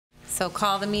So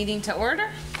call the meeting to order.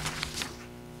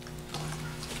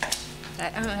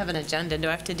 I don't have an agenda. Do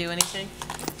I have to do anything?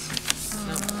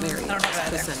 Mary, I don't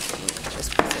have that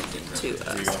just presented to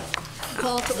us.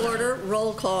 Call to order,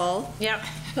 roll call, Yep.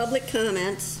 public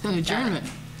comments. An adjournment.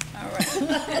 All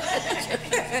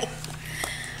right.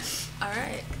 All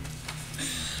right.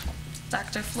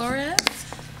 Dr. Flores.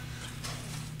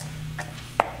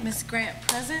 Ms. Grant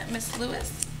present. Ms.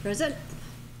 Lewis. Present.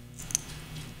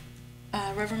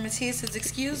 Reverend Matias is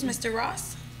excused. Mr.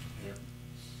 Ross.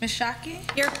 Ms. Shockey.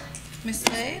 Here. Ms.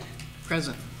 Slade.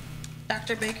 Present.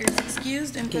 Dr. Baker is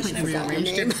excused and President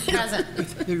Rearranged Present.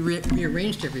 We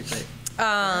rearranged everything.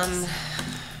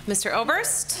 Mr.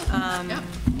 Oberst,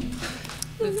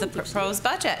 move the proposed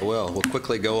budget. Well, we'll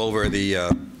quickly go over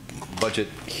the budget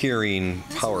hearing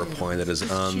PowerPoint that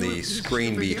is on the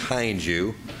screen behind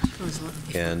you.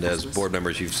 And as board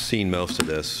members, you've seen most of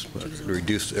this.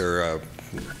 Reduce or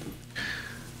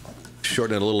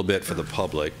shorten it a little bit for the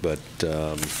public, but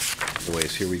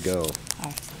anyways, here we go.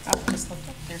 just looked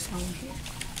up. There's one here.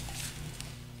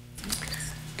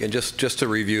 And just to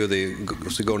review,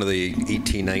 so going to the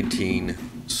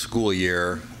 18-19 school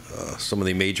year, some of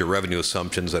the major revenue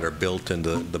assumptions that are built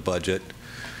into the budget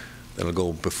that'll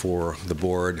go before the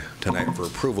board tonight for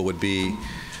approval would be,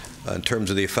 in terms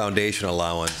of the foundation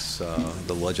allowance,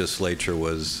 the legislature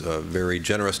was very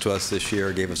generous to us this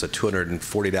year, gave us a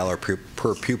 $240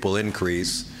 per pupil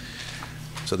increase.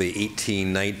 So the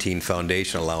 18-19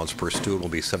 foundation allowance per student will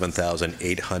be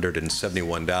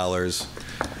 $7,871.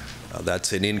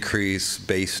 That's an increase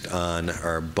based on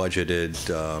our budgeted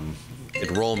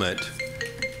enrollment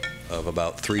of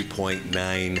about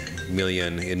 $3.9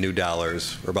 million in new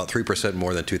dollars, or about 3%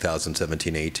 more than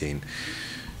 2017-18.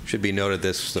 Should be noted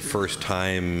this is the first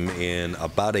time in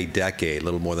about a decade, a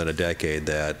little more than a decade,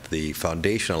 that the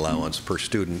foundation allowance per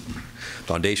student,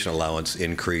 foundation allowance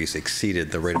increase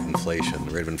exceeded the rate of inflation.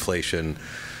 The rate of inflation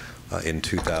in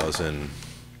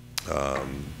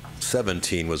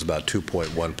 2017 was about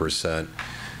 2.1%.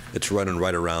 It's running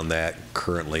right around that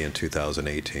currently in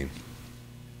 2018.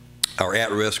 Our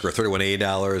at-risk are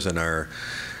 $31A, and our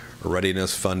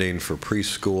readiness funding for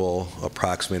preschool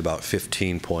approximately about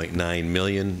 $15.9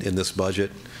 million in this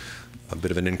budget, a bit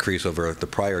of an increase over the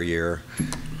prior year.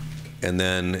 And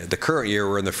then the current year,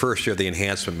 we're in the first year of the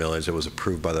enhancement millage that was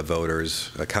approved by the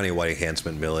voters, a countywide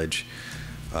enhancement millage.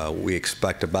 We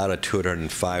expect about a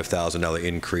 $205,000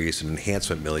 increase in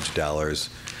enhancement millage dollars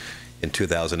in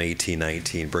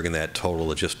 2018-19, bringing that total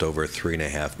to just over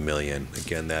 $3.5 million.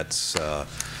 Again, that's a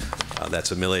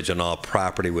millage on all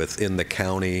property within the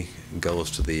county, goes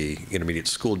to the intermediate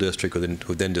school district,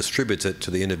 who then distributes it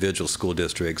to the individual school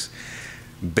districts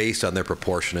based on their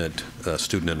proportionate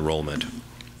student enrollment.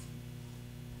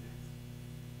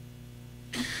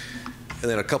 And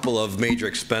then a couple of major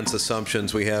expense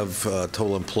assumptions. We have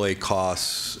total employee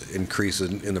costs increase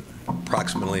in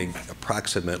approximately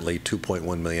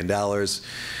 $2.1 million.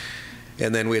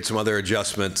 And then we had some other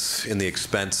adjustments in the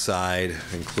expense side,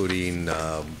 including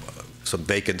some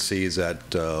vacancies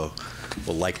that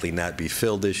will likely not be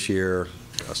filled this year,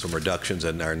 some reductions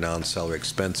in our non-salary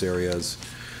expense areas.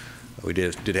 We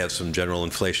did have some general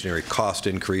inflationary cost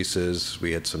increases.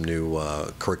 We had some new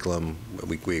curriculum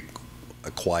we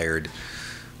acquired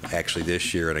actually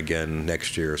this year, and again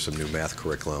next year, some new math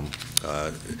curriculum.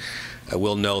 I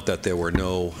will note that there were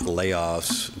no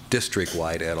layoffs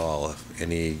district-wide at all.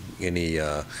 Any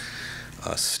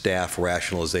staff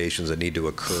rationalizations that need to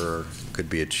occur could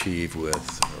be achieved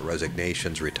with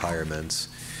resignations, retirements,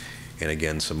 and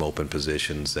again, some open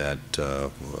positions that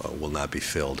will not be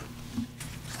filled.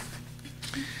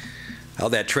 How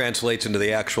that translates into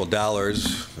the actual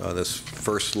dollars, this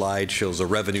first slide shows the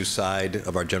revenue side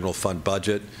of our general fund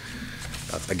budget.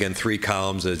 Again, 3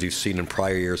 columns, as you've seen in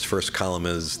prior years. First column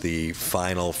is the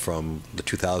final from the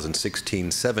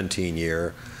 2016-17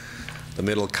 year. The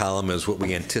middle column is what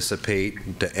we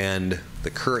anticipate to end the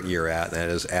current year at, and that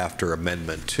is after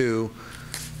Amendment 2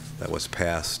 that was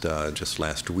passed just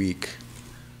last week.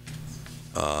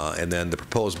 And then the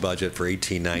proposed budget for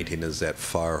 18-19 is that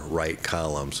far right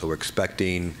column. So we're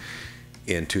expecting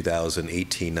in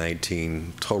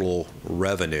 2018-19 total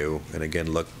revenue, and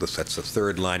again, look, that's the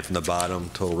third line from the bottom,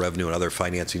 total revenue and other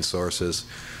financing sources,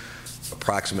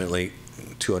 approximately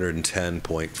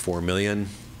 $210.4 million.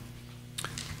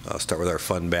 Start with our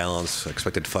fund balance,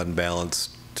 expected fund balance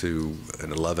to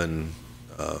an $11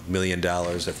 million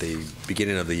at the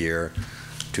beginning of the year,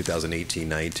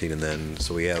 2018-19, and then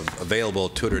so we have available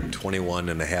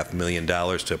 $221.5 million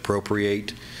to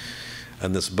appropriate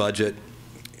on this budget,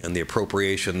 and the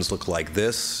appropriations look like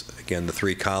this. Again, the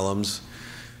 3 columns.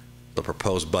 The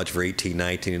proposed budget for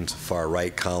 18-19 is the far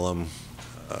right column.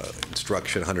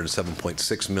 Instruction,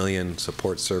 $107.6 million.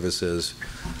 Support services,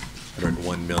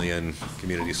 $101 million.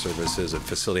 Community services and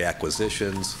facility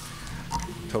acquisitions.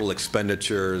 Total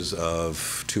expenditures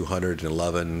of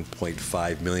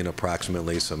 $211.5 million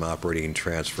approximately. Some operating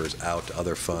transfers out to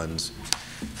other funds.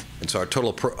 And so our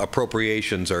total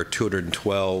appropriations are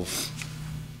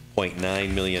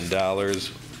 $212.9 million.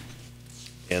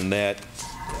 And that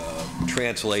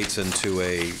translates into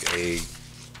a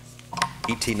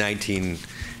 18-19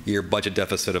 year budget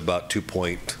deficit of about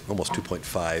almost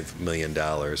 $2.5 million.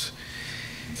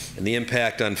 And the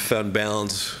impact on fund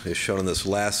balance is shown on this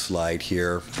last slide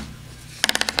here.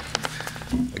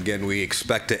 Again, we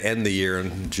expect to end the year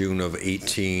in June of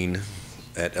 18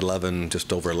 at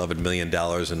just over $11 million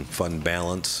in fund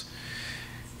balance.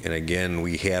 And again,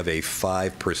 we have a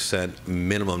 5%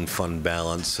 minimum fund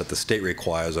balance that the state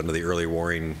requires under the early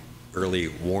warning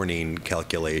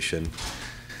calculation.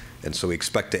 And so we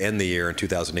expect to end the year in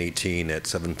 2018 at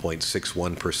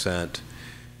 7.61%.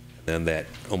 Then that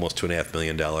almost $2.5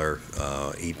 million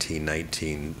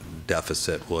 18-19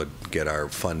 deficit would get our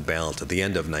fund balance at the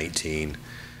end of 19,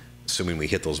 assuming we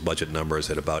hit those budget numbers,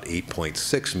 at about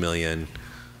 $8.6 million,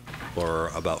 or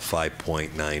about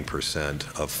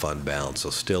 5.9% of fund balance. So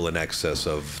still in excess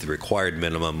of the required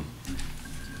minimum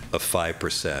of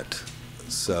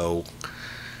 5%. So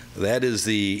that is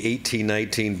the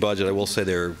 18-19 budget. I will say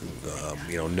there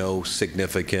are no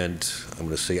significant, I'm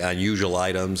going to say, unusual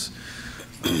items.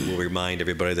 We'll remind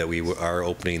everybody that we are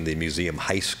opening the Museum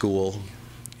High School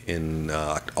in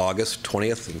August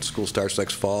 20th, and school starts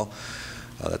next fall.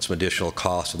 That's some additional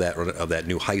cost of that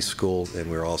new high school, and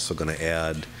we're also going to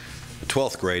add the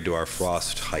 12th grade to our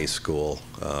Frost High School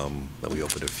that we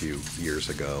opened a few years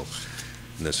ago,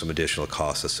 and there's some additional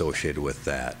costs associated with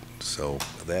that. So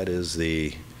that is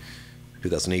the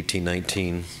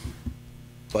 2018-19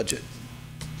 budget.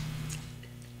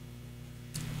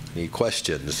 Any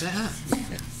questions?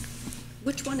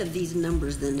 Which one of these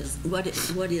numbers then is, what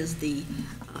is the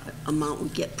amount we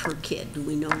get per kid? Do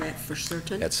we know that for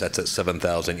certain? That's at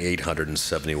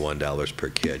 $7,871 per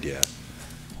kid, yeah.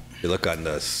 You look on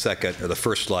the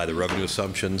first slide, the revenue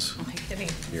assumptions. Oh my kidding.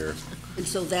 And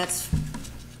so that's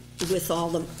with all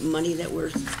the money that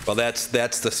we're... Well, that's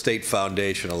the state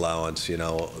foundation allowance,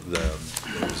 the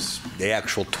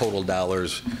actual total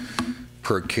dollars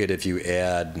per kid if you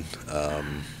add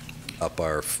up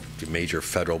our major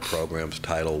federal programs,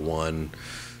 Title I,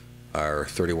 our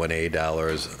 31A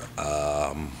dollars,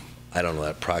 I don't know,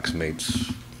 that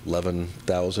approximates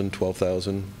 11,000,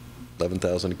 12,000,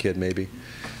 11,000 a kid maybe.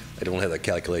 I don't have that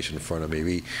calculation in front of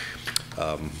me.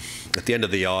 At the end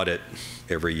of the audit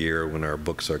every year when our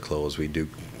books are closed, we do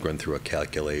run through a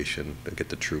calculation to get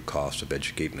the true cost of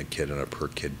educating a kid on a per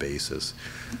kid basis,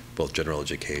 both general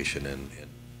education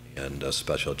and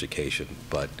special education.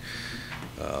 But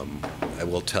I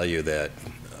will tell you that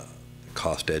the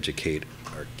cost to educate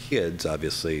our kids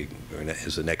obviously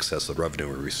is in excess of revenue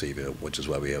we're receiving, which is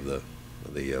why we have the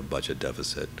budget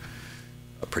deficit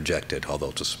projected, although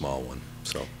it's a small one.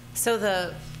 So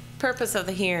the purpose of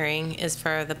the hearing is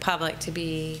for the public to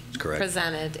be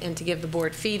presented and to give the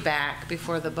board feedback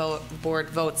before the board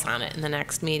votes on it in the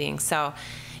next meeting. So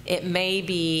it may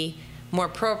be more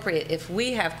appropriate if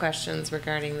we have questions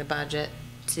regarding the budget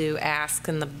to ask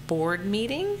in the board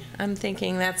meeting. I'm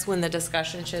thinking that's when the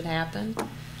discussion should happen.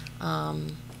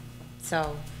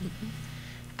 So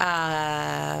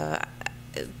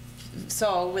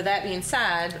with that being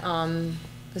said,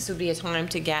 this would be a time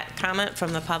to get comment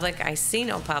from the public. I see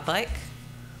no public.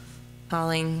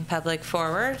 Calling public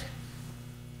forward.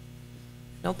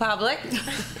 No public.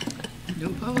 No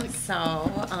public.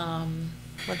 So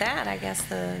with that, I guess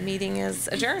the meeting is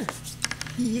adjourned.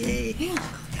 Yay. Yeah,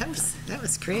 that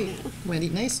was great. Wendy,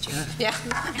 nice job. Yeah.